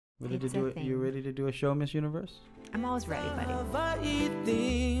Ready to do it? You ready to do a show, Miss Universe? I'm always ready, buddy.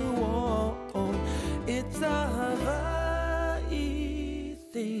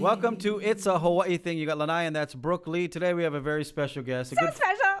 Welcome to It's a Hawaii Thing. You got Lanai, and that's Brook Lee. Today we have a very special guest.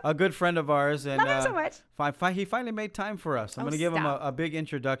 A good friend of ours. And, love him so much. He finally made time for us. I'm going to give him a big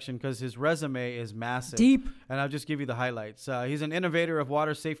introduction because his resume is massive. Deep. And I'll just give you the highlights. He's an innovator of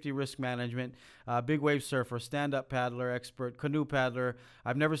water safety risk management, big wave surfer, stand-up paddler, expert, canoe paddler.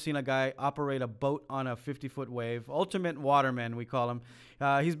 I've never seen a guy operate a boat on a 50-foot wave. Ultimate waterman, we call him.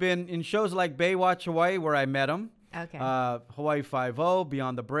 He's been in shows like Baywatch Hawaii, where I met him. Okay. Hawaii 5-0,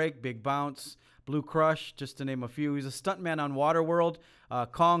 Beyond the Break, Big Bounce, Blue Crush, just to name a few. He's a stuntman on Waterworld,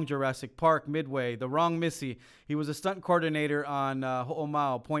 Kong, Jurassic Park, Midway, The Wrong Missy. He was a stunt coordinator on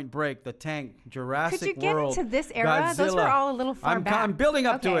Ho'omau, Point Break, The Tank, Jurassic World. Could you get into this era? Godzilla. Those were all a little far back. I'm building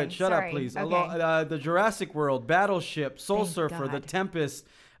up to it. Shut up, please. Okay. The Jurassic World, Battleship, Soul Thank Surfer, God. The Tempest.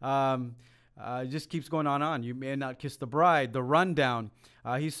 It just keeps going on. You May Not Kiss the Bride, The Rundown.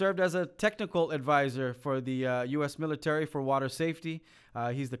 He served as a technical advisor for the U.S. military for water safety.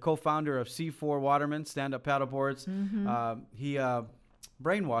 He's the co-founder of C4 Watermen, stand-up paddleboards. He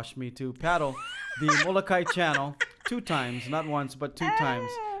brainwashed me to paddle the Molokai Channel 2 times, not once, but 2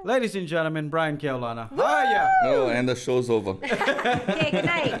 times. Ladies and gentlemen, Brian Keaulana. Hiya! Oh, and the show's over. Okay, good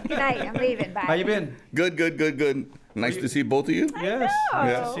night. Good night. I'm leaving. Bye. How you been? Good. Nice to see both of you. Yes, I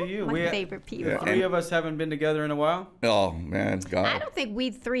know. nice to see you. My favorite people. Yeah. 3 of us haven't been together in a while. Oh, man, God. I don't think we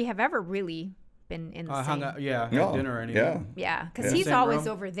 3 have ever really been in the same. Hung out, had No, dinner or anything. Yeah, because Yeah. he's Same always room?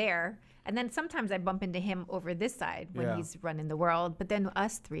 over there. And then sometimes I bump into him over this side when Yeah. he's running the world. But then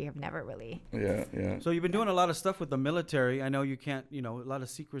us 3 have never really. Yeah. So you've been doing a lot of stuff with the military. I know you can't, a lot of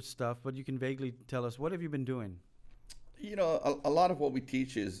secret stuff, but you can vaguely tell us, what have you been doing? You know, a lot of what we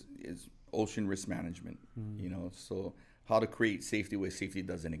teach is ocean risk management, so how to create safety where safety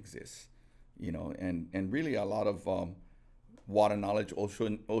doesn't exist, and really a lot of water knowledge,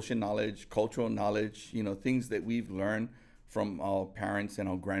 ocean knowledge, cultural knowledge, things that we've learned from our parents and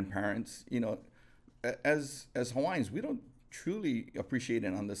our grandparents. As Hawaiians, we don't truly appreciate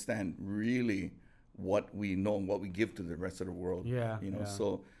and understand really what we know and what we give to the rest of the world.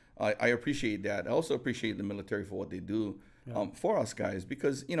 So I appreciate that. I also appreciate the military for what they do for us guys,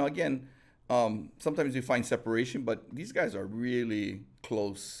 because again, sometimes you find separation, but these guys are really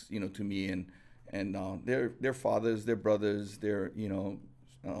close, to me, and they're fathers, they're brothers, they're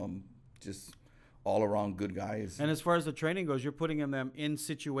just all around good guys. And as far as the training goes, you're putting them in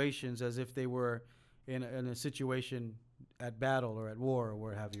situations as if they were in a situation at battle or at war or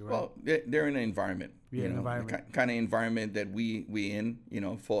where have you, right? Well, they're in an environment, environment. The kind of environment that we in,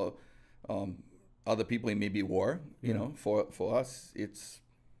 for other people it may be war, for us it's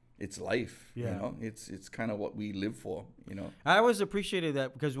life, it's kind of what we live for, I always appreciated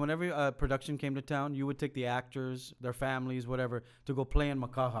that because whenever production came to town, you would take the actors, their families, whatever, to go play in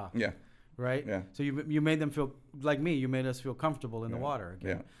Makaha. Yeah. Right? Yeah. So you made them feel, like me, you made us feel comfortable in the water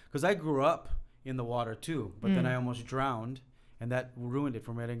again. Yeah. Because I grew up in the water too, but then I almost drowned, and that ruined it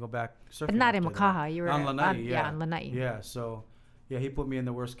for me. I didn't go back surfing. But not in after Makaha. that. You were on Lanai. on Lanai. Yeah, so he put me in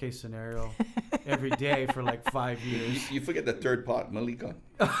the worst case scenario every day for like 5 years. You forget the third part, Malika.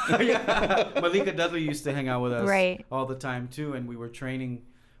 Yeah. Malika Dudley used to hang out with us all the time too, and we were training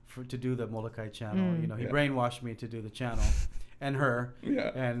to do the Molokai channel. He brainwashed me to do the channel. And her,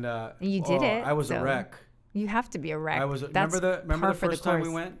 and you did it. I was a wreck. You have to be a wreck. I was. Remember the first time we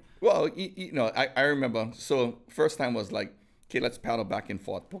went? Well, I remember. So first time was like, okay, let's paddle back and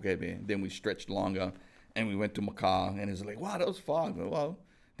forth, Pokebe. Then we stretched longer, and we went to Makaha, and it was like, wow, that was far. Well,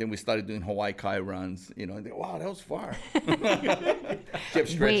 then we started doing Hawaii Kai runs. And wow, that was far. Kept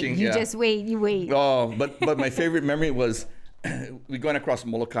stretching. Wait, you wait. Oh, but my favorite memory was we going across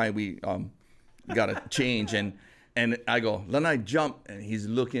Molokai. We got a change and I go, Lanai, jump. And he's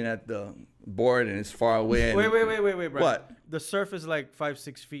looking at the board and it's far away. Wait, Brian. What? The surf is like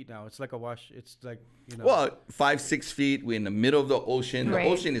 5-6 feet now. It's like a wash. It's like, Well, 5-6 feet. We're in the middle of the ocean. Right.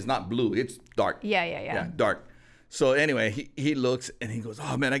 The ocean is not blue. It's dark. Yeah. Dark. So anyway, he looks and he goes,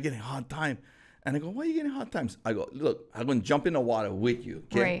 oh, man, I'm getting a hard time. And I go, why are you getting hard times? I go, look, I'm going to jump in the water with you.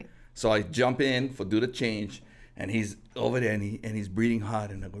 Okay? Right. So I jump in do the change. And he's over there and he's breathing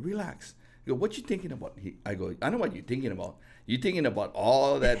hard. And I go, relax. He go, what you thinking about? I go, I know what you're thinking about. You're thinking about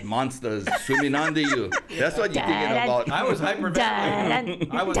all that monsters swimming under you. That's what you're thinking about. I was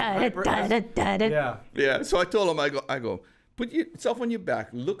hyperventilating. Yeah. So I told him, I go, Put yourself on your back.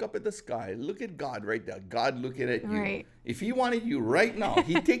 Look up at the sky. Look at God right there. God looking at you. Right. If he wanted you right now,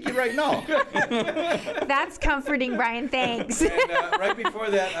 he'd take you right now. That's comforting, Brian. Thanks. And right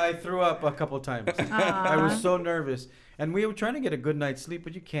before that, I threw up a couple times. I was so nervous. And we were trying to get a good night's sleep,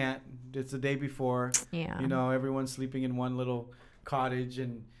 but you can't. It's the day before. Yeah. You know, everyone's sleeping in one little cottage,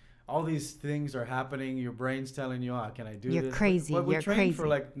 and all these things are happening. Your brain's telling you, can I do this? You're crazy. But we You're trained crazy. for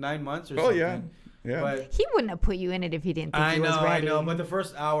like 9 months or Oh, something. yeah. Yeah. But He wouldn't have put you in it if he didn't think I you was ready. know. But the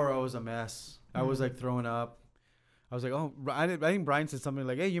first hour, I was a mess. I was like throwing up. I was like, I think Brian said something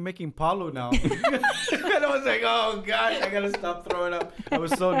like, hey, you're making palu now. And I was like, oh, gosh, I got to stop throwing up. I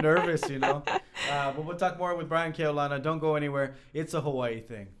was so nervous, you know. But we'll talk more with Brian Keaulana. Don't go anywhere. It's a Hawaii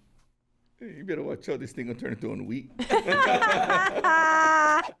thing. You better watch out. This thing will turn into a week.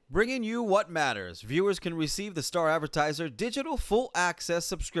 Bringing you what matters. Viewers can receive the Star Advertiser digital full access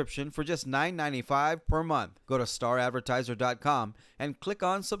subscription for just $9.95 per month. Go to staradvertiser.com and click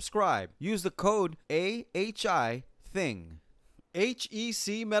on subscribe. Use the code AHI THING.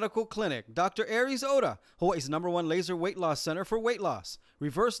 HEC Medical Clinic. Dr. Aries Oda, Hawaii's #1 laser weight loss center for weight loss,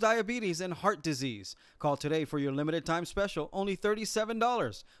 reverse diabetes, and heart disease. Call today for your limited time special, only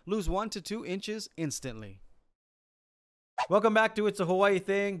 $37. Lose 1 to 2 inches instantly. Welcome back to It's a Hawaii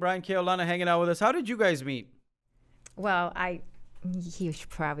Thing. Brian Keaulana hanging out with us. How did you guys meet? Well, he should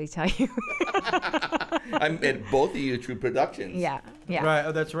probably tell you. I met both of you through productions. Yeah. Right,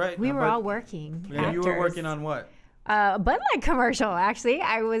 oh, that's right. We were all working. Yeah, you were actors. working on what? Bud Light commercial, actually.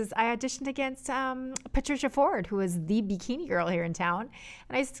 I auditioned against Patricia Ford, who was the bikini girl here in town,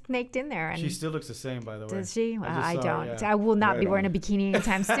 and I snaked in there. And She still looks the same, by the way. does she? I just saw her, don't. yeah. I will not Right be wearing a on. bikini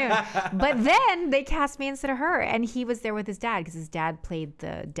anytime soon. But then they cast me instead of her, and he was there with his dad because his dad played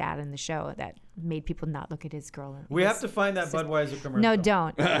the dad in the show that made people not look at his girl. We have to find that Budweiser commercial. No,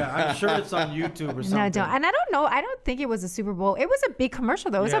 don't. Yeah, I'm sure it's on YouTube or something. No, don't. And I don't know. I don't think it was a Super Bowl. It was a big commercial,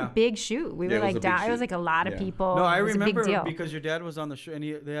 though. It was Yeah. a big shoot. We Yeah, were it was like a big down. It was shoot. like a lot of Yeah. people. No, I it was remember a big deal. because your dad was on the show, and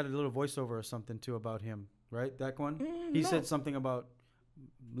they had a little voiceover or something too about him, right? That one. He said something about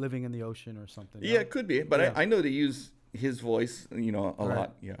living in the ocean or something. Yeah, it could be. But Yeah. I know they use his voice, a Right.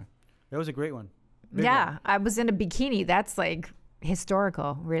 lot. Yeah. That was a great one. Big Yeah, one. I was in a bikini. That's like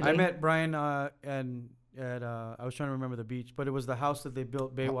historical, really. I met Brian and at I was trying to remember the beach, but it was the house that they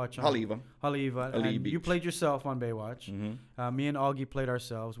built Baywatch on. Haleiwa. Haleiwa. Haleiwa And you Beach. played yourself on Baywatch. Mm-hmm. Me and Augie played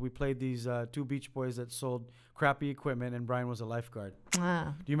ourselves. We played these 2 beach boys that sold crappy equipment, and Brian was a lifeguard.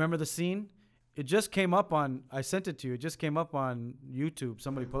 Ah. Do you remember the scene? It just came up on. I sent it to you. It just came up on YouTube.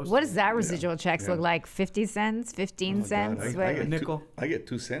 Somebody posted. What does it. that residual checks yeah. look like? 50 cents, 15 Oh, God, cents? I What- get nickel. I get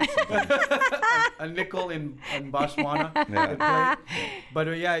 2 cents. sometimes. A nickel in Botswana. Yeah.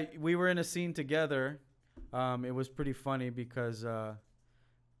 But yeah, we were in a scene together. It was pretty funny because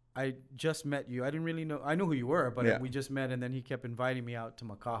I just met you. I didn't really know. I knew who you were, but Yeah. we just met, and then he kept inviting me out to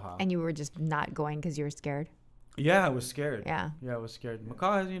Makaha. And you were just not going because you were scared? Yeah, I was scared. Yeah. Yeah, I was scared.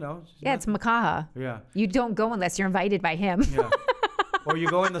 Makaha, you know. Yeah, it's Makaha. Yeah. You don't go unless you're invited by him. Yeah. Or you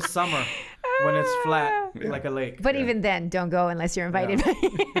go in the summer when it's flat, Yeah. like a lake. But even then, don't go unless you're invited by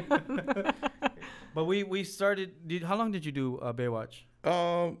him. But we started. How long did you do Baywatch?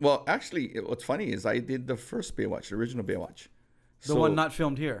 Well, actually, what's funny is I did the first Baywatch, the original Baywatch. The one not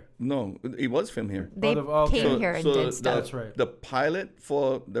filmed here. No, it was filmed here. They okay. came here and did stuff. That's right. The pilot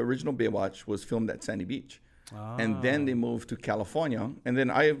for the original Baywatch was filmed at Sandy Beach. And then they moved to California. And then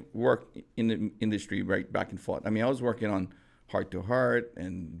I worked in the industry right back and forth. I mean, I was working on Heart to Heart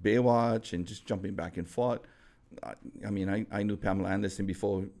and Baywatch and just jumping back and forth. I mean, I knew Pamela Anderson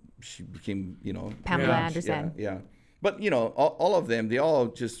before she became, Pamela Yeah. Anderson. Yeah. But, all of them, they all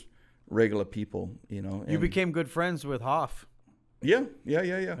just regular people, You and- became good friends with Hoff. Yeah.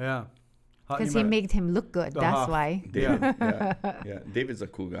 Yeah. Because he made him look good. That's Hoff. why. Yeah. David's a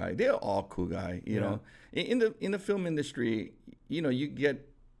cool guy. They're all cool guy. You know, in the film industry, you get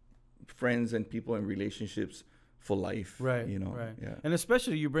friends and people and relationships for life. Right. Right. Yeah. And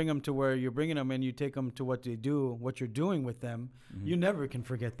especially you bring them to where you're bringing them, and you take them to what they do, what you're doing with them. You never can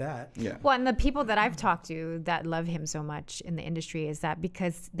forget that. Yeah. Well, and the people that I've talked to that love him so much in the industry is that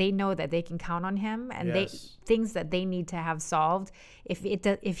because they know that they can count on him, and Yes. things that they need to have solved.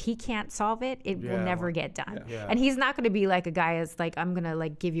 If he can't solve it, it will Yeah. never get done. Yeah. And he's not going to be like a guy that's like, I'm gonna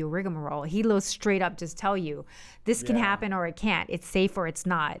like give you a rigmarole. He'll straight up just tell you this can Yeah. happen or it can't. It's safe or it's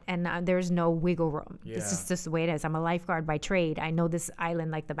not, and there's no wiggle room. Yeah. This is just the way it is. I'm a lifeguard by trade. I know this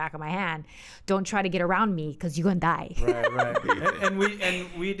island like the back of my hand. Don't try to get around me because you're gonna die. Right. and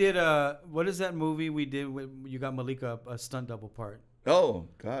we did what is that movie we did? You got Malika a stunt double part. Oh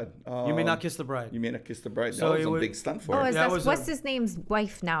God! You May Not Kiss the Bride. You May Not Kiss the Bride. So That it was a would- big stunt for Oh, her. is Yeah, it that, was what's a- his name's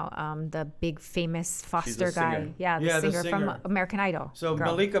wife now? The big famous foster guy. singer. Yeah, the Yeah, the singer from singer. American Idol. So girl.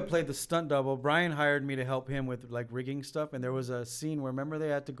 Malika played the stunt double. Brian hired me to help him with like rigging stuff, and there was a scene where remember they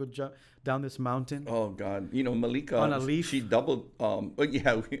had to go jump down this mountain. Oh God! You know Malika On a leaf? She doubled. But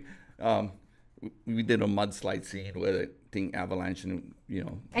yeah, we did a mudslide scene where the thing avalanche and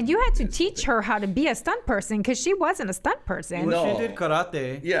And you had to teach her how to be a stunt person because she wasn't a stunt person. No. She did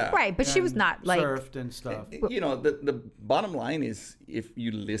karate. Yeah. Right, but she was and not like. surfed and stuff. You know, the bottom line is if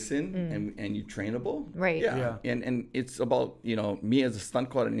you listen and you're trainable. Right. Yeah. Yeah. And it's about, me as a stunt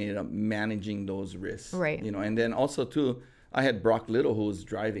coordinator managing those risks. Right. And then also too, I had Brock Little who was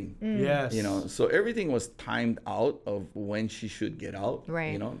driving. Yes. So everything was timed out of when she should get out.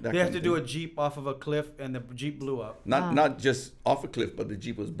 Right. That They had kind to of do thing. a Jeep off of a cliff, and the Jeep blew up. Not just off a cliff, but the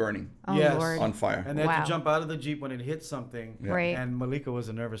Jeep was burning Oh, Yes. Lord. on fire. And they had Wow. to jump out of the Jeep when it hit something. Right. And Malika was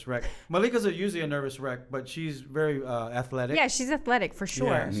a nervous wreck. Malika's usually a nervous wreck, but she's very athletic. Yeah, she's athletic for sure.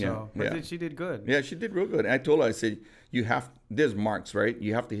 Yeah, Yeah, so, but yeah. she did good. Yeah, she did real good. And I told her, I said, there's marks, right?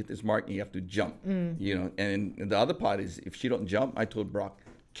 You have to hit this mark and you have to jump, And the other part is if she don't jump, I told Brock,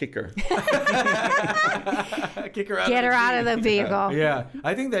 kick her. Kick her out. Get her the out of Jeep. the vehicle. Yeah,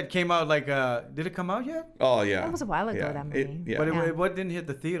 I think that came out like. Did it come out yet? Oh, yeah. That was a while ago, Yeah. that movie. Yeah. But Yeah. it didn't hit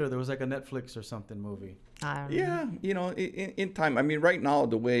the theater. There was like a Netflix or something movie. I don't know. Yeah, in time. I mean, right now,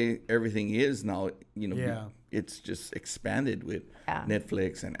 the way everything is now, Yeah. it's just expanded with Yeah.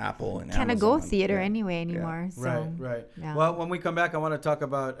 Netflix and Apple and Can't go Amazon. theater Yeah. anyway anymore. So. Right. yeah. Well, when we come back, I want to talk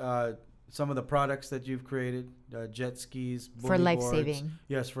about some of the products that you've created: jet skis, For bully life-saving. boards.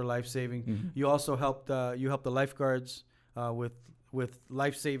 Yes, for life saving. Mm-hmm. You also helped the lifeguards with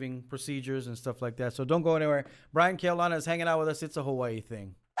life saving procedures and stuff like that. So don't go anywhere. Brian Keaulana is hanging out with us. It's a Hawaii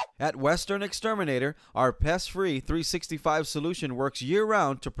thing. At Western Exterminator, our pest-free 365 solution works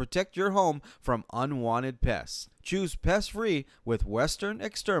year-round to protect your home from unwanted pests. Choose pest-free with Western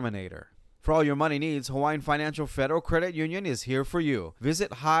Exterminator. For all your money needs, Hawaiian Financial Federal Credit Union is here for you.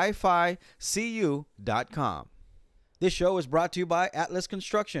 Visit hificu.com. This show is brought to you by Atlas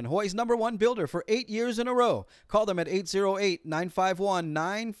Construction, Hawaii's #1 builder for 8 years in a row. Call them at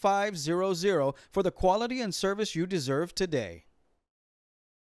 808-951-9500 for the quality and service you deserve today.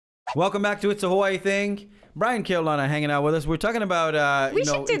 Welcome back to It's a Hawaii Thing. Brian Keaulana hanging out with us. We're talking about We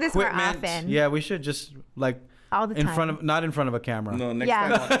should do this more equipment. often. Yeah, we should just like All the time. not in front of a camera. No, next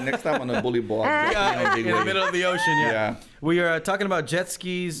Yeah. time on a bully ball. In the middle of the ocean, yeah. Yeah. We are talking about jet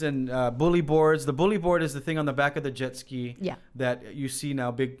skis and bully boards. The bully board is the thing on the back of the jet ski Yeah. that you see now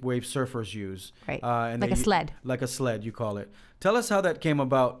big wave surfers use. Right. And Like they a sled. Like a sled, you call it. Tell us how that came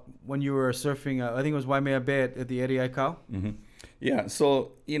about when you were surfing, I think it was Waimea Bay at the Eddie Aikau. Yeah,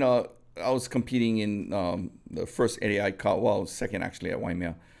 so, I was competing in the first Eddie Aikau, well, second actually at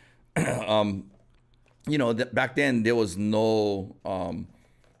Waimea. Back then there was no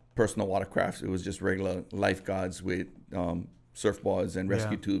personal watercrafts. It was just regular lifeguards with surfboards and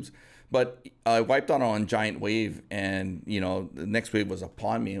rescue tubes. But I wiped out on a giant wave, and the next wave was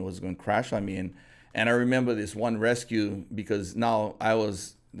upon me and was going to crash on me. And I remember this one rescue because now I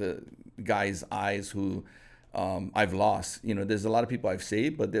was the guy's eyes who I've lost. There's a lot of people I've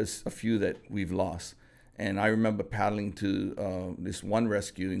saved, but there's a few that we've lost. And I remember paddling to this one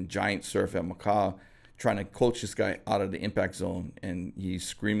rescue in giant surf at Makaha, trying to coach this guy out of the impact zone, and he's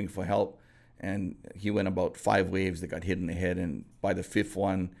screaming for help. And he went about 5 waves that got hit in the head, and by the 5th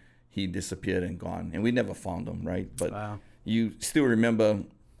one, he disappeared and gone. And we never found him, right? But Wow. you still remember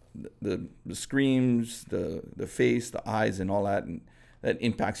the screams, the face, the eyes, and all that, and that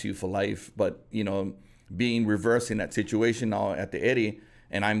impacts you for life. But being reversed in that situation now at the Eddie,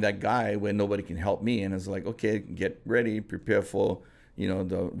 and I'm that guy where nobody can help me, and it's like, okay, get ready, prepare for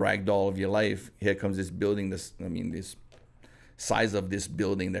the rag doll of your life. Here comes this building, this size of this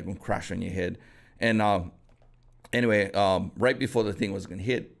building that can crash on your head. And anyway, right before the thing was gonna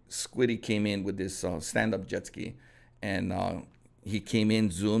hit, Squiddy came in with this stand-up jet ski, and he came in,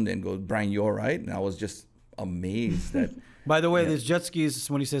 zoomed, and goes, "Brian, you all right?" And I was just amazed that. By the way, these jet skis,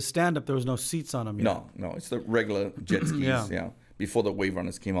 when he says stand up, there was no seats on them yet. No, it's the regular jet skis. Yeah. Before the wave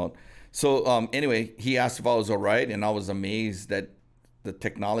runners came out. So anyway, he asked if I was all right, and I was amazed that the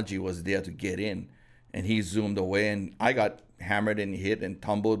technology was there to get in. And he zoomed away, and I got hammered and hit and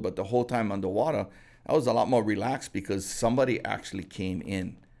tumbled. But the whole time underwater, I was a lot more relaxed because somebody actually came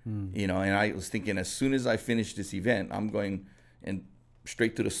in. And I was thinking, as soon as I finish this event, I'm going and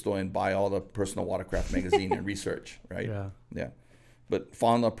straight to the store and buy all the personal watercraft magazine and research, right? Yeah. But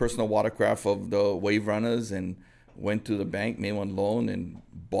found a personal watercraft of the wave runners and went to the bank, made one loan, and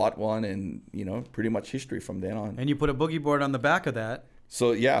bought one, and pretty much history from then on. And you put a boogie board on the back of that.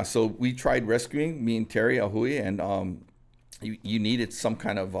 So yeah, so we tried rescuing, me and Terry Ahui, and you needed some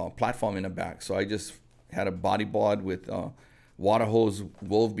kind of platform in the back. So I just had a bodyboard with water hose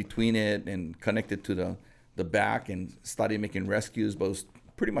wove between it and connected to the back, and started making rescues, but it was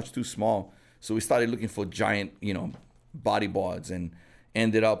pretty much too small. So we started looking for giant, bodyboards, and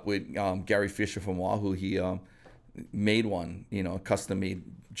ended up with Gary Fisher from Oahu. He made one, custom-made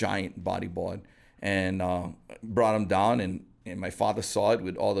giant bodyboard, and brought him down, and my father saw it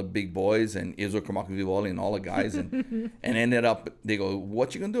with all the big boys and Israel Kamakavivoli and all the guys, and ended up, they go,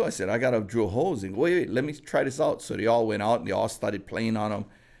 "What you gonna do?" I said, "I gotta drill holes." They go, wait, let me try this out. So they all went out and they all started playing on them.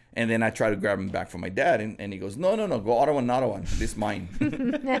 And then I tried to grab him back from my dad, and he goes, no, go order another one. This is mine.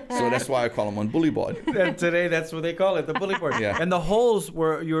 So that's why I call him one bully board. And today, that's what they call it, the bully board. Yeah. And the holes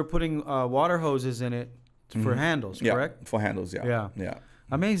you were putting water hoses in it for handles, correct? Yeah, for handles, yeah. Yeah.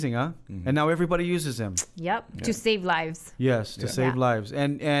 Amazing, huh? And now everybody uses them. Yep, to save lives. Yes, to save lives.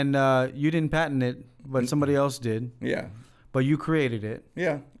 And you didn't patent it, but somebody else did. Yeah. But you created it.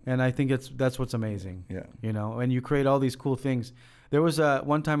 Yeah. And I think that's what's amazing. Yeah. And you create all these cool things. There was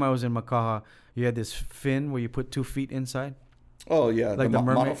one time I was in Makaha, you had this fin where you put 2 feet inside. Oh, yeah. Like the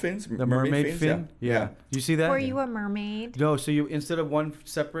mermaid fins? The mermaid fin? Yeah. You see that? Were you a mermaid? No, so you, instead of one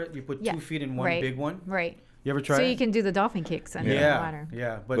separate, you put 2 feet in one big one. Right. You ever try it? So you can do the dolphin kicks under the water.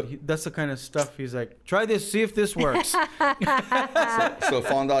 Yeah, but that's the kind of stuff he's like, try this, see if this works. So I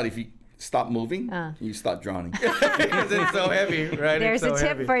found out if you stop moving, you start drowning. Because it's so heavy, right? There's it's so a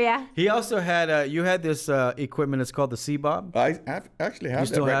tip heavy. for you. He also had, you had this equipment, it's called the Sea Bob. I actually have You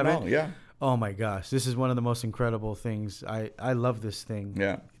still that right have now, it? yeah. Oh my gosh, this is one of the most incredible things. I love this thing.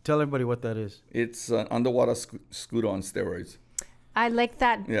 Yeah. Tell everybody what that is. It's an underwater scooter on steroids. I like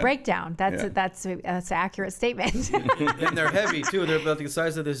that breakdown. That's an accurate statement. And they're heavy too. They're about the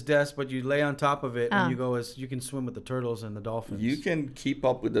size of this desk, but you lay on top of it and you can swim with the turtles and the dolphins. You can keep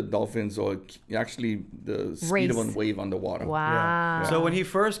up with the dolphins, or actually the speed of a wave underwater. Wow. Yeah. So when he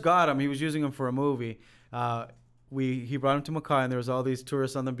first got him, he was using them for a movie. He brought him to Makaha, and there was all these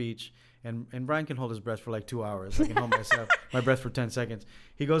tourists on the beach. And Brian can hold his breath for like 2 hours. I can hold my breath for 10 seconds.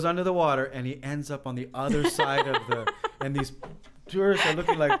 He goes under the water and he ends up on the other side of and these tourists are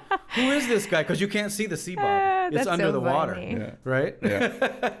looking like, who is this guy? Because you can't see the Sea Bob. It's That's under so the funny. water, right?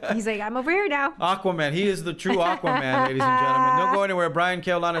 Yeah. He's like, I'm over here now. Aquaman. He is the true Aquaman, ladies and gentlemen. Don't go anywhere. Brian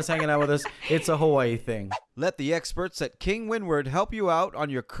Keaulana is hanging out with us. It's a Hawaii thing. Let the experts at King Windward help you out on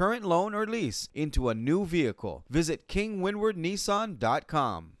your current loan or lease into a new vehicle. Visit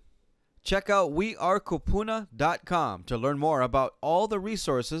KingWindwardNissan.com. Check out wearekupuna.com to learn more about all the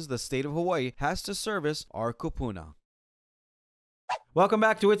resources the state of Hawaii has to service our kupuna. Welcome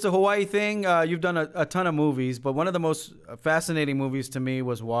back to It's a Hawaii Thing. You've done a ton of movies, but one of the most fascinating movies to me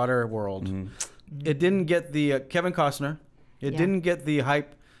was Waterworld. Mm-hmm. It didn't get the Kevin Costner. It didn't get the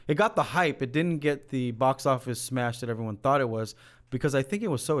hype. It got the hype. It didn't get the box office smash that everyone thought it was, because I think it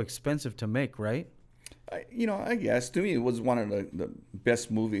was so expensive to make, right? I guess to me it was one of the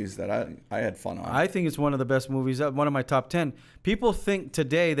best movies that I had fun on. I think it's one of the best movies, one of my top 10. People think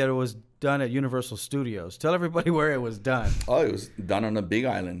today that it was done at Universal Studios. Tell everybody where it was done. Oh, it was done on a big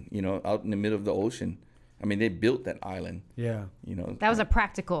island, out in the middle of the ocean. I mean, they built that island. Yeah. That was a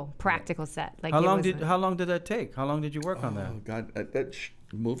practical set. Like, how long did that take? How long did you work on that? Oh God, that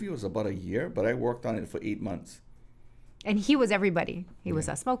movie was about a year, but I worked on it for 8 months. And he was everybody. He was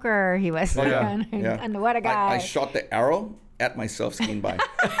a smoker. He was an underwater guy. I shot the arrow at myself skiing by.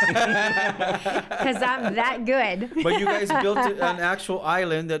 Because I'm that good. But you guys built an actual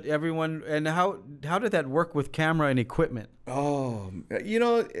island that everyone, and how did that work with camera and equipment? Oh,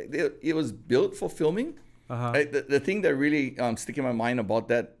 it was built for filming. The thing that really stick in my mind about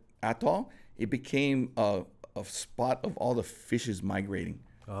that atoll, it became a spot of all the fishes migrating.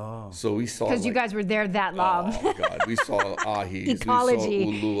 Oh. So we saw, because you guys were there that long. Oh God, we saw ahis, Ecology.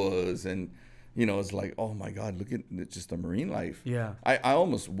 we saw uluas, and it's like, oh my God, look at just the marine life. Yeah. I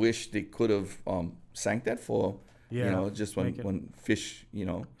almost wish they could have sank that for just when fish,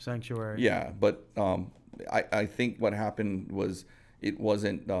 sanctuary. Yeah, but I think what happened was it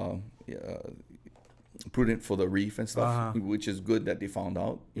wasn't prudent for the reef and stuff, which is good that they found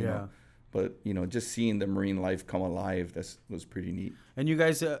out. You know? But just seeing the marine life come alive, was pretty neat. And you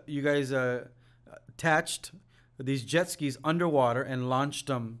guys attached these jet skis underwater and launched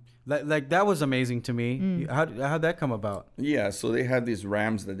them. Like that was amazing to me. How'd that come about? Yeah, so they had these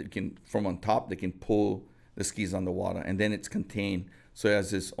rams that from on top, they can pull the skis underwater, and then it's contained. So it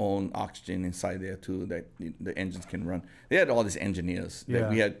has its own oxygen inside there too that the engines can run. They had all these engineers.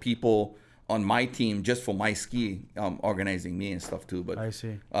 We had people on my team just for my ski, organizing me and stuff too. But I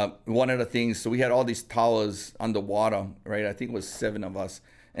see. One of the things, so we had all these towers underwater, right? I think it was 7 of us,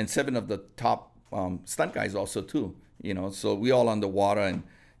 and 7 of the top stunt guys also too. You know, so we all underwater, and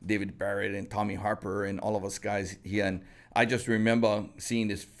David Barrett and Tommy Harper and all of us guys here. And I just remember seeing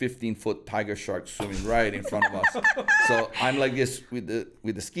this 15-foot tiger shark swimming right in front of us. So I'm like this with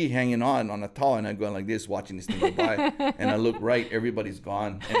the ski hanging on a tower, and I'm going like this, watching this thing go by. And I look right, everybody's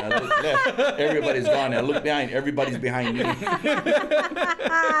gone. And I look left, everybody's gone. And I look behind, everybody's behind me.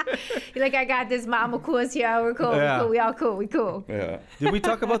 You're like, I got this, Mom. Of course, yeah, we're cool. Yeah. We're cool. We all cool. We cool. Yeah. Did we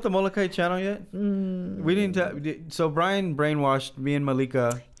talk about the Molokai channel yet? We didn't. So Brian brainwashed me and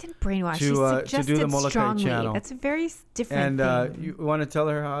Malika. Didn't brainwash. To, He to suggested do the Molokai strongly. channel. That's a very different And thing. you want to tell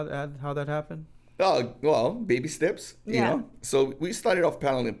her how that happened? Oh, well, baby steps, you Yeah. know. So we started off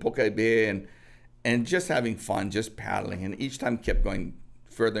paddling in Pokai Bay and just having fun, just paddling. And each time kept going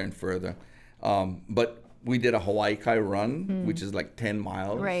further and further. But we did a Hawaii Kai run, which is like 10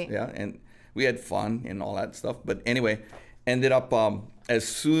 miles. Right. Yeah. And we had fun and all that stuff. But anyway, ended up as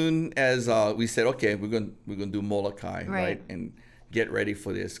soon as we said, okay, we're gonna do Molokai, right? And get ready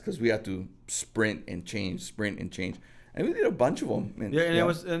for this, because we had to sprint and change. And we did a bunch of them. And,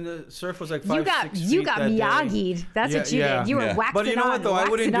 Yeah, and the surf was like 5-6 You feet got that day. Miyagi'd. That's what you did. You were Yeah. waxing But you know on, what though? I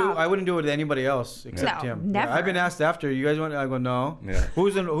waxing off. wouldn't do it with anybody else except No, him. never. I've been asked after. You guys want? I go no. Yeah.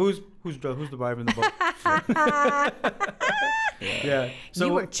 Who's the driver in the boat? Yeah. So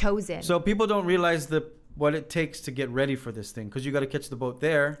You were chosen. So people don't realize what it takes to get ready for this thing, because you got to catch the boat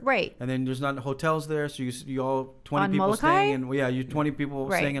there, Right. And then there's not hotels there, so you all 20 On people Molokai? staying in. Yeah, you 20 people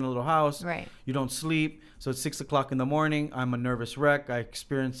Right. staying in a little house. Right. You don't sleep. So it's 6:00 in the morning. I'm a nervous wreck. I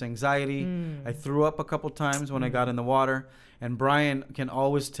experience anxiety. I threw up a couple times when I got in the water. And Brian can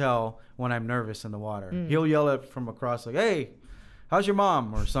always tell when I'm nervous in the water. He'll yell at from across like, "Hey, how's your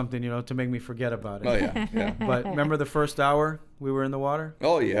mom?" or something, to make me forget about it. Oh, yeah. Yeah. But remember the first hour we were in the water?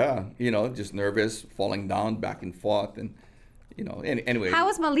 Oh, yeah. Just nervous, falling down back and forth. And, anyway. How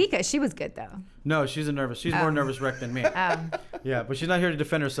was Malika? She was good though. No, she's more nervous wreck than me. Um, Yeah, but she's not here to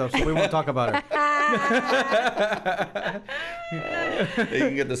defend herself, so we won't talk about her. You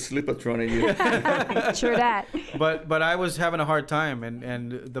can get the slipper thrown at you. True that. But I was having a hard time,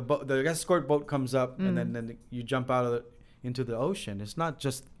 and the escort boat comes up, and then you jump out into the ocean. It's not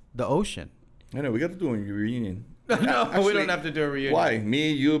just the ocean. I know, we got to do a reunion. No, we Actually, don't have to do a reunion. Why?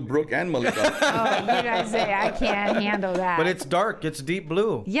 Me, you, Brook, and Malika. Oh, you guys say I can't handle that. But it's dark. It's deep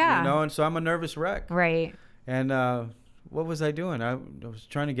blue. Yeah. And so I'm a nervous wreck. right. And what was I doing? I was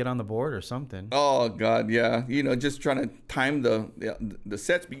trying to get on the board or something. Oh, God, yeah. Just trying to time the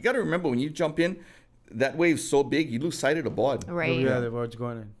sets. But you got to remember, when you jump in, that wave's so big, you lose sight of the board. Right. Yeah, the board's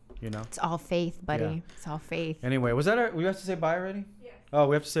going in, It's all faith, buddy. Yeah. It's all faith. Anyway, was that we have to say bye already? Yeah. Oh,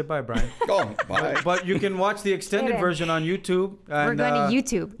 we have to say bye, Brian. Oh, bye. But you can watch the extended version on YouTube. And, We're going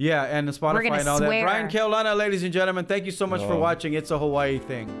to YouTube. Yeah, and the Spotify gonna and all that. swear. Brian Keaulana, ladies and gentlemen, thank you so much for watching It's a Hawaii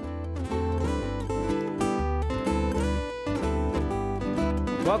Thing.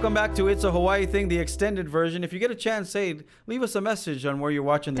 Welcome back to It's a Hawaii Thing, the extended version. If you get a chance, leave us a message on where you're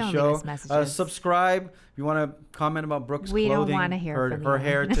watching the Don't show. leave us messages. Subscribe. If you want to comment about Brooke's We don't clothing, wanna hear from her you.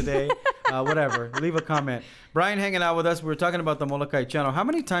 hair today, whatever, leave a comment. Brian hanging out with us. We were talking about the Molokai channel. How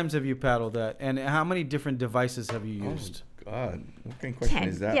many times have you paddled that, and how many different devices have you used? God, what kind of question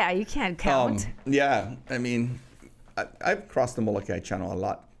is that? Yeah, you can't count. Yeah, I mean, I've crossed the Molokai Channel a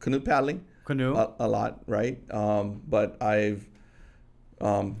lot. Canoe paddling. Canoe. A lot, right? But I've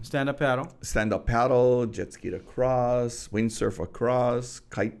Stand-up paddle. stand-up paddle, jet ski across, windsurf across,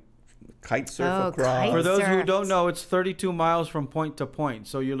 kite surf across. kite For those who surfed. don't know, it's 32 miles from point to point.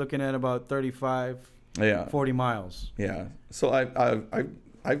 So you're looking at about 35, Yeah, 40 miles. yeah. So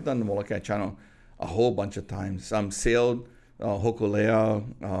I've done the Molokai Channel a whole bunch of times. Sailed Hokule'a,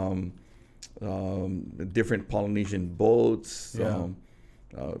 different Polynesian boats. Yeah.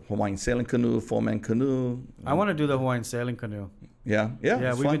 Hawaiian sailing canoe, 4-man canoe. I want to do the Hawaiian sailing canoe. Yeah. Yeah,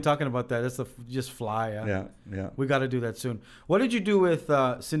 it's we've fun. been talking about that. That's just fly. Yeah. We got to do that soon. What did you do with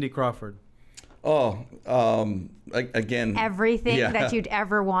Cindy Crawford? Oh, again. Everything yeah. that you'd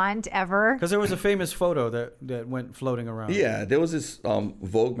ever want, ever. Because there was a famous photo that went floating around. Yeah, there was this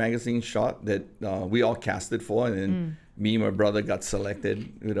Vogue magazine shot that we all casted for, and then me and my brother got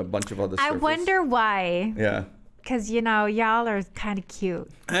selected with a bunch of other surfers. I wonder why. Yeah. Because, y'all are kind of cute.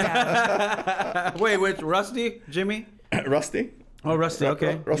 So. Wait, Rusty? Jimmy? Rusty? Oh, Rusty,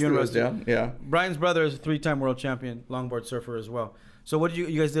 okay. Rusty You and was, yeah. Brian's brother is a 3-time world champion longboard surfer as well. So what did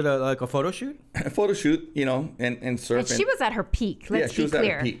you guys did a photo shoot? A photo shoot, and surf. And she was at her peak. Let's she be was at her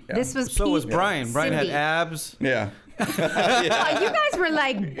clear. peak, yeah. This was So peak was Brian. Brian had Cindy. abs. Yeah. Well,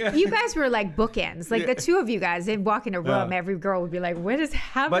 you guys were like bookends. Like the two of you guys, they'd walk in a room, every girl would be like, "What is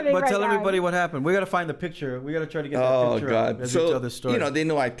happening?" But right tell now? everybody what happened. We got to find the picture. We got to try to get that picture. Oh God! As we tell the So story. they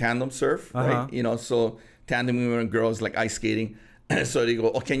know I tandem surf, right? So tandem women and girls like ice skating. So they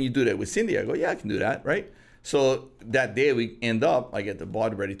go, "Oh, can you do that with Cindy?" I go, "Yeah, I can do that," right? So that day we end up, I get the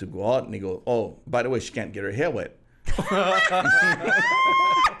board ready to go out, and they go, "Oh, by the way, she can't get her hair wet."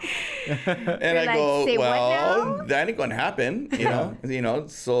 And I go, well, that ain't gonna happen, you know.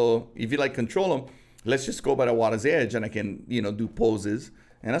 So if you like control them, let's just go by the water's edge, and I can, do poses.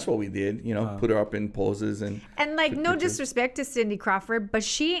 And that's what we did, put her up in poses and like no disrespect to Cindy Crawford, but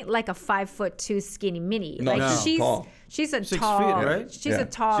she ain't like a 5'2" skinny mini. No, like she's tall. She's a 6 tall, feet, right? She's a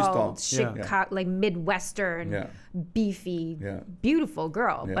tall, Yeah. like Midwestern, beefy, beautiful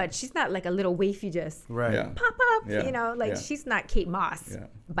girl. Yeah. But she's not like a little waif you just pop up, Yeah. she's not Kate Moss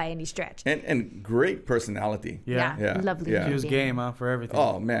by any stretch. And great personality. Yeah. Lovely. Yeah. She was game, for everything.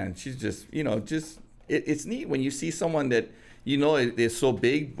 Oh man, she's just it's neat when you see someone that they're so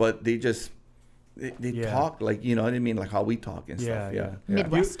big, but they just they talk like what I mean, like how we talk and stuff. Yeah.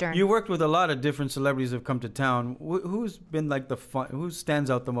 Midwestern. You worked with a lot of different celebrities who've come to town. Who's been like the fun? Who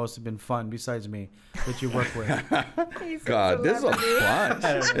stands out the most? Have been fun besides me that you work with? God, there's a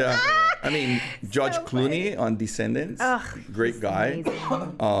bunch. Yeah. I mean, Judge Clooney on Descendants. Great guy.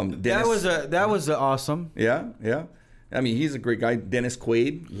 Dennis, that was awesome. Yeah. I mean, he's a great guy. Dennis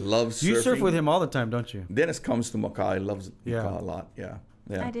Quaid loves surfing. You surf with him all the time, don't you? Dennis comes to Makaha. He loves Makaha a lot. Yeah.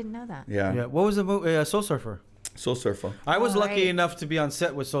 I didn't know that. Yeah. What was the movie? Soul Surfer. Soul Surfer. I was lucky enough to be on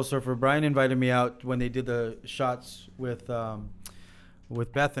set with Soul Surfer. Brian invited me out when they did the shots with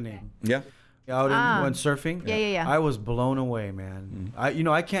Bethany. Yeah. Out when surfing. Yeah. I was blown away, man.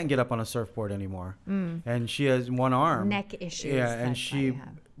 I can't get up on a surfboard anymore. And she has one arm. Neck issues. Yeah, and she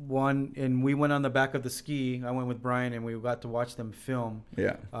won, and we went on the back of the ski. I went with Brian, and we got to watch them film.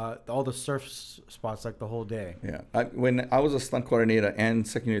 Yeah. All the surf spots like the whole day. Yeah. When I was a stunt coordinator and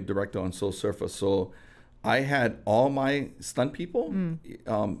second year director on Soul Surfer, so I had all my stunt people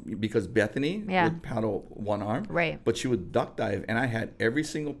because Bethany would paddle one arm, right? But she would duck dive, and I had every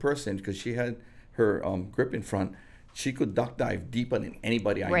single person because she had her grip in front. She could duck dive deeper than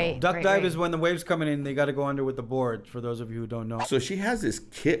anybody I know. Duck dive is when the waves coming in, they got to go under with the board. For those of you who don't know, so she has this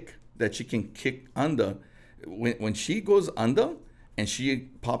kick that she can kick under. When she goes under and she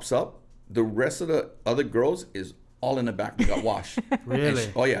pops up, the rest of the other girls is all in the back. They got washed.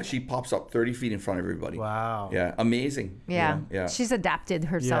 Really? She pops up 30 feet in front of everybody. Wow. Yeah, amazing. Yeah. She's adapted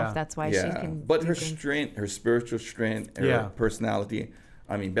herself. Yeah. That's why she can. But her strength, her spiritual strength, her personality.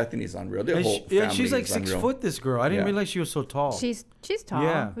 I mean, Bethany's unreal. Their whole family she's like is 6 unreal. foot. This girl. I didn't realize she was so tall. She's tall.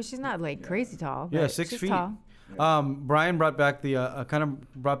 Yeah. But she's not like crazy tall. Yeah, but 6 she's feet. Tall. Brian brought back the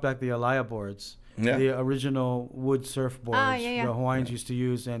Alaya boards, the original wood surfboards the Hawaiians used to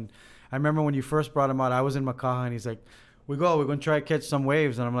use. And I remember when you first brought them out, I was in Makaha, and he's like, we're going to try to catch some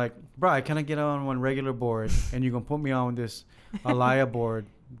waves. And I'm like, bro, can I get on one regular board? And you're going to put me on this Alaya board,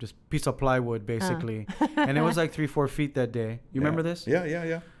 just piece of plywood, basically. And it was like 3-4 feet that day. You remember this?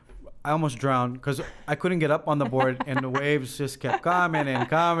 Yeah. I almost drowned because I couldn't get up on the board, and the waves just kept coming,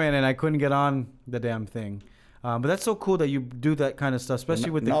 and I couldn't get on the damn thing. But that's so cool that you do that kind of stuff,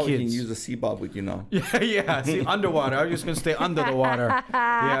 especially with the kids. Now we can use a sea bob with Yeah. See, underwater. I was just going to stay under the water.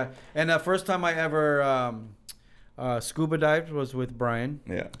 Yeah. And the first time I ever scuba dived was with Brian.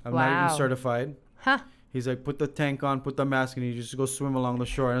 Yeah. I'm not even certified. Huh. He's like, put the tank on, put the mask, and you just go swim along the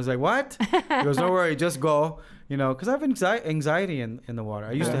shore. And I was like, what? He goes, don't worry, just go. Because I have anxiety in the water.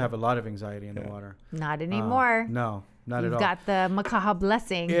 I used to have a lot of anxiety in the water. Not anymore. No, not at all. You've got the Makaha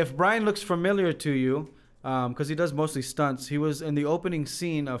blessing. If Brian looks familiar to you, because he does mostly stunts, he was in the opening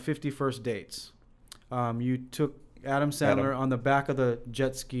scene of 50 First Dates. You took Adam Sandler on the back of the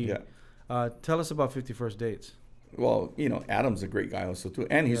jet ski. Yeah. Tell us about 50 First Dates. Well, Adam's a great guy also too,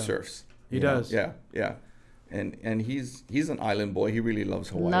 and he surfs. He does. Yeah. And he's an island boy. He really loves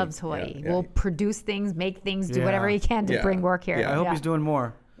Hawaii. Loves Hawaii. Will produce things, make things, do whatever he can to bring work here. I hope he's doing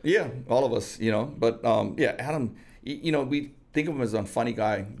more. Yeah, all of us, But Adam, we think of him as a funny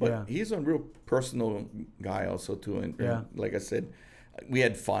guy, but he's a real personal guy also too. And like I said, we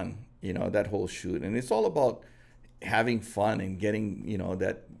had fun, that whole shoot, and it's all about having fun and getting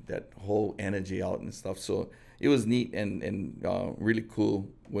that whole energy out and stuff. So it was neat and really cool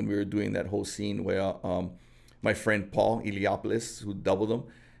when we were doing that whole scene where my friend Paul Iliopoulos, who doubled him,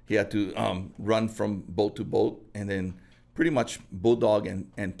 he had to run from boat to boat and then pretty much bulldog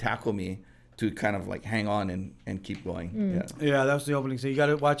and tackle me to kind of like hang on and keep going. Yeah, that was the opening. So you got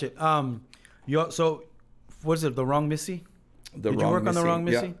to watch it. So what is it? The Wrong Missy? Did you work on The Wrong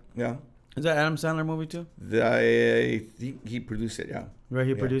Missy? Yeah. Is that Adam Sandler movie too? I think he produced it. Yeah. Right,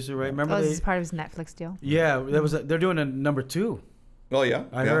 he produced it. Right, remember? This is part of his Netflix deal. Yeah, there was. They're doing a number 2. Oh yeah.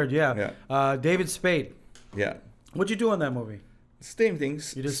 I heard. Yeah. David Spade. Yeah. What'd you do on that movie? Same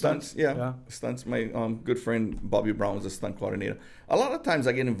things. You did stunts? Yeah. Stunts. My good friend Bobby Brown was a stunt coordinator. A lot of times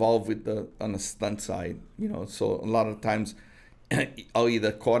I get involved with on the stunt side, so a lot of times I'll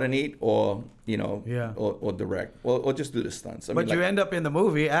either coordinate or, or direct or just do the stunts. But you end up in the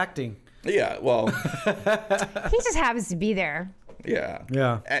movie acting. Yeah, well. He just happens to be there. Yeah.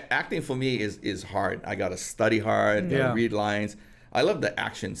 Yeah. Acting for me is hard. I got to study hard, gotta read lines. I love the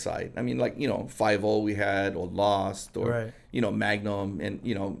action side. I mean, like, 5-0 we had, or Lost, or, Magnum.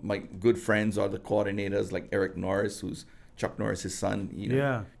 And, my good friends are the coordinators, like Eric Norris, who's Chuck Norris'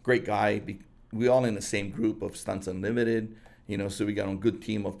 son. Great guy. We all in the same group of Stunts Unlimited, so we got a good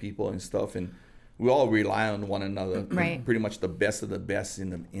team of people and stuff. And we all rely on one another. Right. Pretty much the best of the best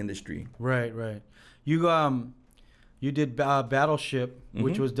in the industry. Right, right. You did Battleship,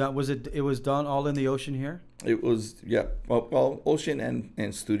 which was done. It was done all in the ocean here? It was, yeah. Well, ocean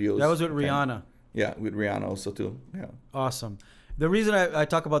and studios. That was with Rihanna. Yeah, with Rihanna also too. Yeah. Awesome. The reason I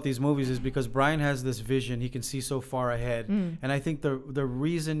talk about these movies is because Brian has this vision. He can see so far ahead. And I think the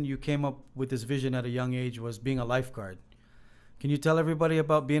reason you came up with this vision at a young age was being a lifeguard. Can you tell everybody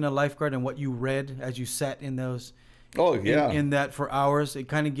about being a lifeguard and what you read as you sat in those? Oh, yeah. In that for hours, it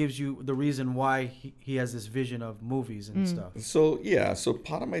kind of gives you the reason why he has this vision of movies and stuff. So, so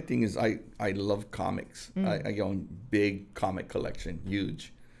part of my thing is I love comics. I own big comic collection,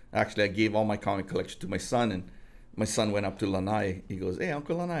 huge. Actually, I gave all my comic collection to my son, and my son went up to Lanai. He goes, "Hey,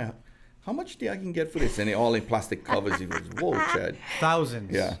 Uncle Lanai, how much do I can get for this?" And they all in plastic covers. He goes, "Whoa, Chad."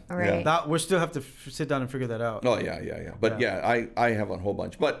 Thousands. Yeah. Right. Yeah. We still have to sit down and figure that out. Oh, yeah. But I have a whole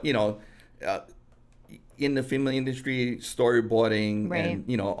bunch. But, in the film industry, storyboarding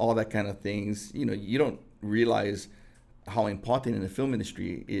and, all that kind of things, you don't realize how important in the film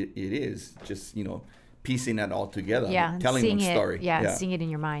industry it is. Just, piecing that all together. Telling one story. Seeing it in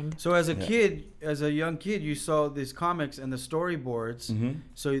your mind. So as a young kid, you saw these comics and the storyboards.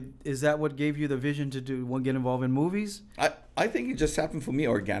 So is that what gave you the vision to get involved in movies? I think it just happened for me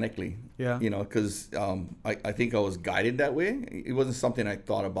organically. Yeah. Because I think I was guided that way. It wasn't something I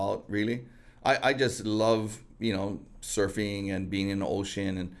thought about really. I just love, surfing and being in the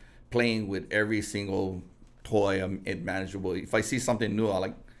ocean and playing with every single toy imaginable. If I see something new, I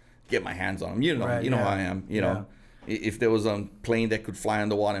like get my hands on them. How I am. If there was a plane that could fly on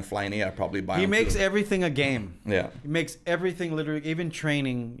the water and fly in the air, I'd probably buy. He makes everything a game. Yeah. He makes everything literally, even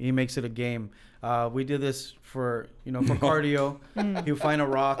training. He makes it a game. We did this for cardio. He'll find a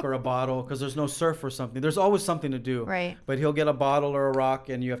rock or a bottle because there's no surf or something. There's always something to do. Right. But he'll get a bottle or a rock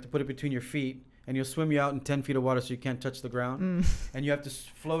and you have to put it between your feet. And he'll swim you out in 10 feet of water so you can't touch the ground. And you have to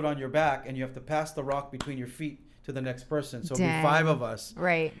float on your back and you have to pass the rock between your feet to the next person. So it'll be 5 of us.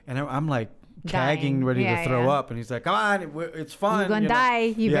 Right. And I'm like gagging, ready to throw up. And he's like, "Come on, it's fun. You're going to die.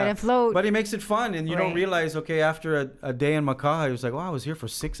 You better float." But he makes it fun. And you don't realize, after a day in Makaha, he was like, "Wow, I was here for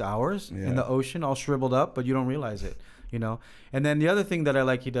 6 hours in the ocean, all shriveled up." But you don't realize it, And then the other thing that I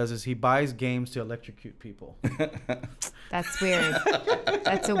like he does is he buys games to electrocute people. That's weird.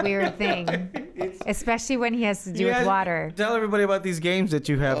 That's a weird thing. Especially when he has to do with water. Tell everybody about these games that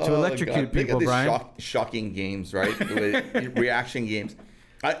you have to electrocute people, Brian. Shocking games, right? Reaction games.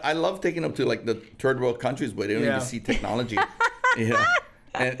 I love taking them to like the third world countries where they don't even see technology.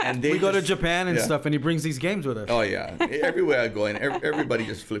 And we go to Japan and stuff, and he brings these games with us. Oh yeah, everywhere I go, and everybody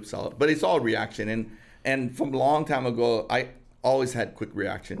just flips out. But it's all reaction, and from a long time ago, I always had quick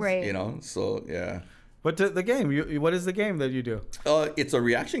reactions. Right. So yeah. But the game, what is the game that you do? It's a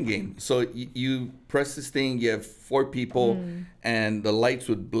reaction game. So you press this thing, you have 4 people, and the lights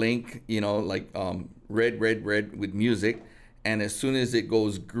would blink, like red with music. And as soon as it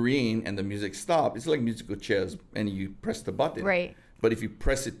goes green and the music stops, it's like musical chairs, and you press the button. Right. But if you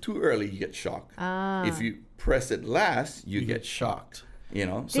press it too early, you get shocked. If you press it last, you get shocked.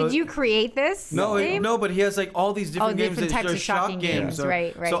 Did you create this? No, but he has like all these different games. Different types of shocking games. So,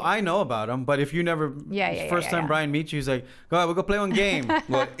 right. So I know about them, but if you never, first time Brian meets you, he's like, "Go ahead, we'll go play one game."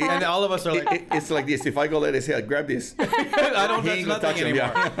 And all of us are like, it's like this. If I go let his head, grab this. I don't touch nothing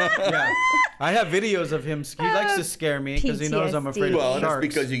anymore. Yeah. I have videos of him. He likes to scare me because he knows I'm afraid of sharks. Well, that's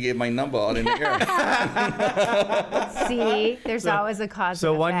because you gave my number out in the air. See, there's always a cause.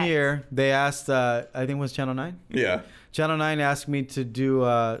 So one year they asked, I think it was Channel 9. Yeah. Channel 9 asked me to do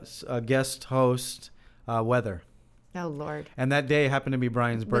a guest host weather. Oh, Lord. And that day happened to be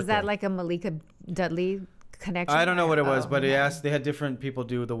Brian's birthday. Was that like a Malika Dudley connection? I don't know what it was, but they had different people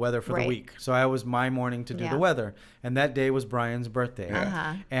do the weather for the week. So I was my morning to do the weather. And that day was Brian's birthday.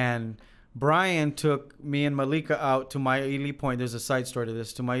 Uh-huh. And Brian took me and Malika out to Maili Point. There's a side story to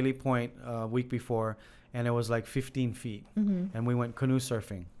this. To Maili Point a week before, and it was like 15 feet. And we went canoe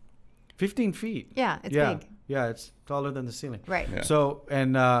surfing. 15 feet. Yeah, it's big. Yeah, it's taller than the ceiling. Right. Yeah. So,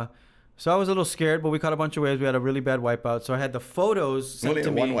 so I was a little scared, but we caught a bunch of waves. We had a really bad wipeout. So I had the photos sent Only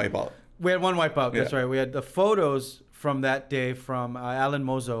to me. one wipeout. We had one wipeout. That's Yeah. right. We had the photos from that day from Alan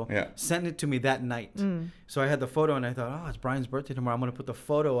Mozo. Yeah. Sent it to me that night. So I had the photo, and I thought, oh, it's Brian's birthday tomorrow. I'm going to put the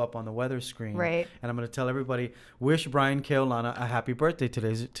photo up on the weather screen. Right. And I'm going to tell everybody, wish Brian Keaulana a happy birthday to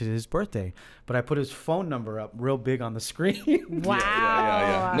his birthday. But I put his phone number up real big on the screen. Wow.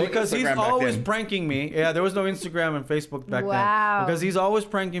 Yeah. No Because he's Instagram back always then. pranking me. Yeah, there was no Instagram and Facebook back Wow. then. Because he's always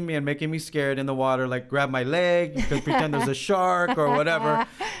pranking me and making me scared in the water, like grab my leg, pretend there's a shark or whatever.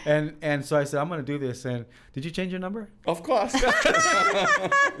 And so I said, I'm going to do this. And did you change your number? Of course.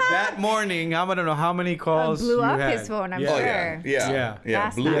 That morning, I don't know how many calls blew you up had. his phone, I'm Oh sure. yeah.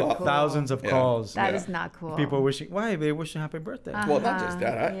 That's Blew not up. cool. Thousands of Yeah. calls. That Yeah. is not cool. People wishing, why? They wishing happy birthday. Well, not just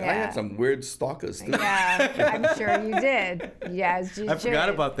that. I Yeah. had some weird stalkers too. Yeah, I'm sure you did. Yes, you I forgot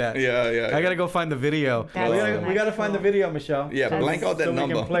should. about that. Yeah. I got to go find the video. That's We got to not find the cool. video, Michelle. Yeah, That's- blank out that so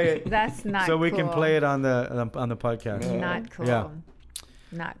number. we can play it. That's not So we cool. can play it on the podcast. Not cool. Yeah.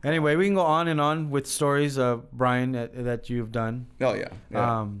 Not cool. Anyway, we can go on and on with stories, Brian, that you've done. Oh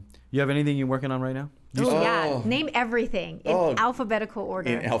yeah. You have anything you're working on right now? Oh, yeah. Oh. Name everything in Oh. alphabetical order.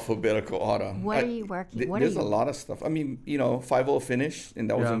 In alphabetical order. What are you working- what are There's you- a lot of stuff. I mean, 5-0 finish, and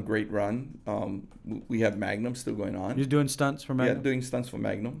that was Yeah. a great run. We have Magnum still going on. You're doing stunts for Magnum? Yeah, doing stunts for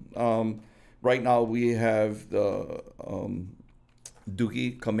Magnum. Right now we have the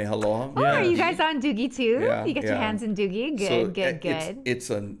Doogie Kamehameha. Oh, Yeah. are you guys on Doogie too? Yeah, You get your yeah. hands in Doogie? Good, So,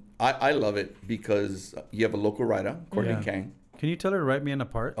 good. I love it because you have a local writer, Courtney Yeah. Kang. Can you tell her to write me in a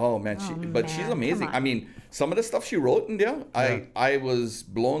part? Oh man, she's man, amazing. come on. I mean, some of the stuff she wrote in there, I was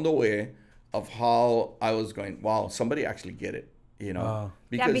blown away of how I was going, wow, somebody actually get it, Wow.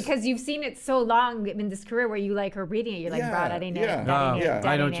 Because you've seen it so long in this career where you like her reading it. You're like, bro, that ain't it. yeah, That ain't it. yeah. That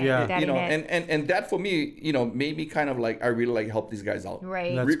I know ain't what you- yeah. it. That you know, ain't it. and that for me, made me kind of like I really like help these guys out.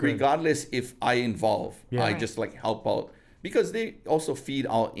 Right. That's good. Regardless if I involve, Yeah. I Right. just like help out because they also feed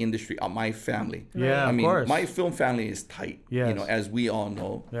our industry, my family. Yeah, I of mean, course. my film family is tight. Yes. As we all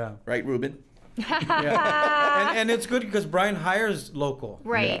know. Yeah. Right, Ruben? Yeah. and it's good because Brian hires local.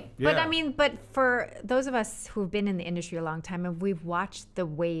 Right. Yeah. But Yeah. I mean, but for those of us who've been in the industry a long time and we've watched the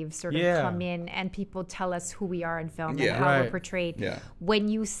waves sort of Yeah. come in and people tell us who we are in film Yeah. and how we're Right. portrayed. Yeah. When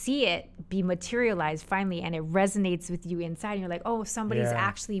you see it be materialized finally and it resonates with you inside and you're like, oh, somebody's Yeah.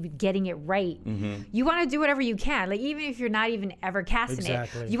 actually getting it right. Mm-hmm. You want to do whatever you can. Like even if you're not even ever casting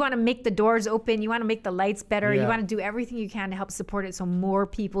Exactly. it, you want to make the doors open. You want to make the lights better. Yeah. You want to do everything you can to help support it so more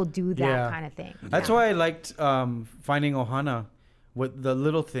people do that Yeah. kind of thing. That's Yeah. why I liked finding Ohana with the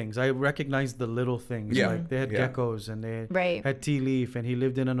little things. I recognized the little things. Yeah. Like they had Yeah. geckos and they Right. had tea leaf and he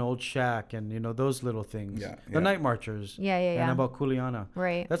lived in an old shack and those little things. Yeah, The yeah. night marchers. Yeah, yeah, And yeah. about Keaulana.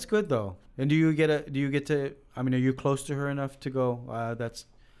 Right. That's good though. And do you get to I mean, are you close to her enough to go, that's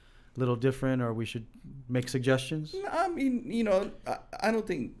a little different or we should make suggestions? I mean, I don't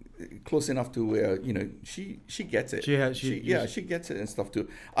think close enough to where she gets it. She gets it and stuff too.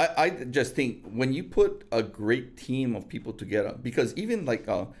 I just think when you put a great team of people together, because even like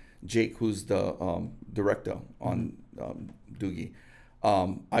Jake, who's the director on Doogie,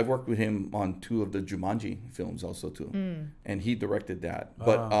 I worked with him on 2 of the Jumanji films also too, and he directed that.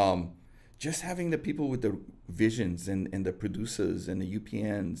 But just having the people with the visions and the producers and the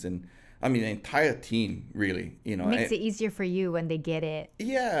UPNs and I mean the entire team really, Makes it easier for you when they get it.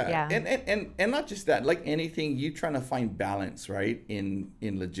 Yeah. Yeah. And not just that, like anything, you're trying to find balance, right? In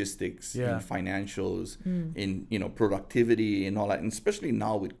logistics, Yeah. in financials, in productivity and all that, and especially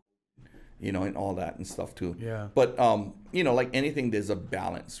now with and all that and stuff too. Yeah. But like anything, there's a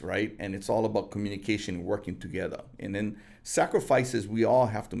balance, right? And it's all about communication, working together, and then sacrifices. We all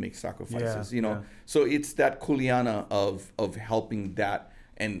have to make sacrifices, Yeah, yeah. So it's that Keaulana of helping that.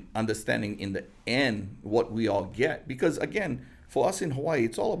 And understanding in the end what we all get, because again, for us in Hawaii,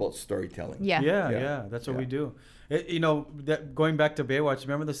 it's all about storytelling. Yeah. Yeah. That's what we do. That going back to Baywatch.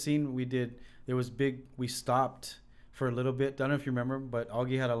 Remember the scene we did? There was big. We stopped for a little bit. I don't know if you remember, but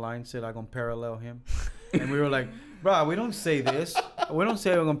Augie had a line said, "I'm gonna parallel him," and we were like, "Bro, we don't say this. We don't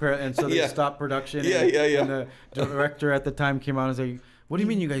say we're gonna parallel." And so they Yeah. stopped production. Yeah, and, yeah, yeah. And the director at the time came out and said, "What do you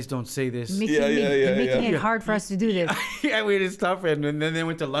mean you guys don't say this?" You're making it yeah. hard for us to do this. Yeah, we did stuff, and then they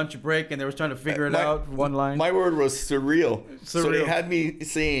went to lunch break, and they were trying to figure it out. One line. My word was surreal. So they Surreal. had me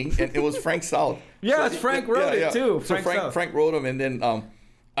saying, and it was Frank South. Yeah, Frank wrote it too. So Frank South. Frank wrote him, and then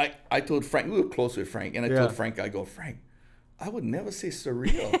I told Frank, we were close with Frank, and I Yeah. told Frank, I go, Frank, I would never say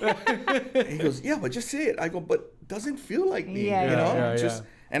surreal. And he goes, yeah, but just say it. I go, but doesn't feel like me, Yeah, you know? yeah, Just yeah.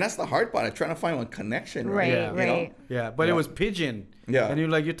 And that's the hard part. I'm trying to find one connection, right? Right, Yeah. You right. know? Yeah, but it was pigeon. Yeah. And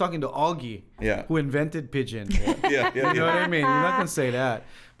you're talking to Augie, Yeah. who invented pigeon. Yeah, You know what I mean? You're not going to say that.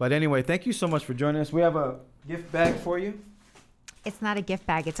 But anyway, thank you so much for joining us. We have a gift bag for you. It's not a gift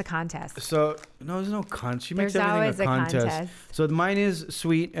bag. It's a contest. So, no, there's no contest. She makes There's everything always a a contest. contest. So mine is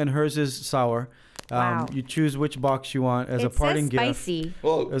sweet and hers is sour. Wow. You choose which box you want as a It parting says gift. spicy.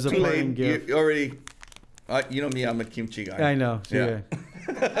 Well, As a too parting late. gift. You already, you know me, I'm a kimchi guy. I know. So Yeah.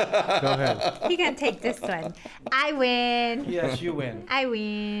 Go ahead. You can take this one. I win. Yes, you win. I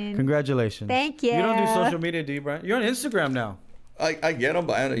win. Congratulations. Thank You don't do you. social media, do you, Brian? You're on Instagram now. I get them,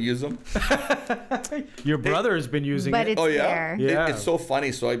 but I don't use them. Your brother has been using But it. it's Oh, yeah? there. Yeah. It's so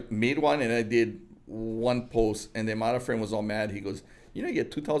funny. So I made one and I did one post, and the amount of friend was all mad. He goes, you know, you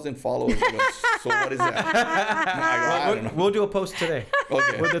get 2,000 followers. I go, so what is that? I don't know. We'll do a post today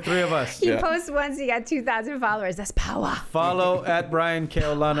Okay. with the three of us. He Yeah. posts once, he got 2,000 followers. That's power. Follow at Brian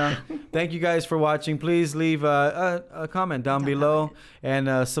Keaulana. Thank you guys for watching. Please leave a comment down below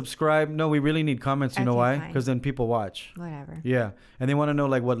and subscribe. No, we really need comments. You know Okay, why? fine. Because then people watch. Whatever. Yeah, and they want to know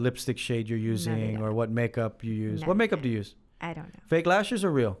like what lipstick shade you're they using don't. or what makeup you use. No, What makeup they do you use? I don't know. Fake lashes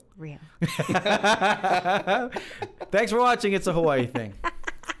or real? Real. Thanks for watching. It's a Hawaii thing.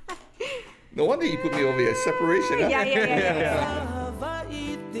 No wonder you put me over here. Separation. Huh? Yeah.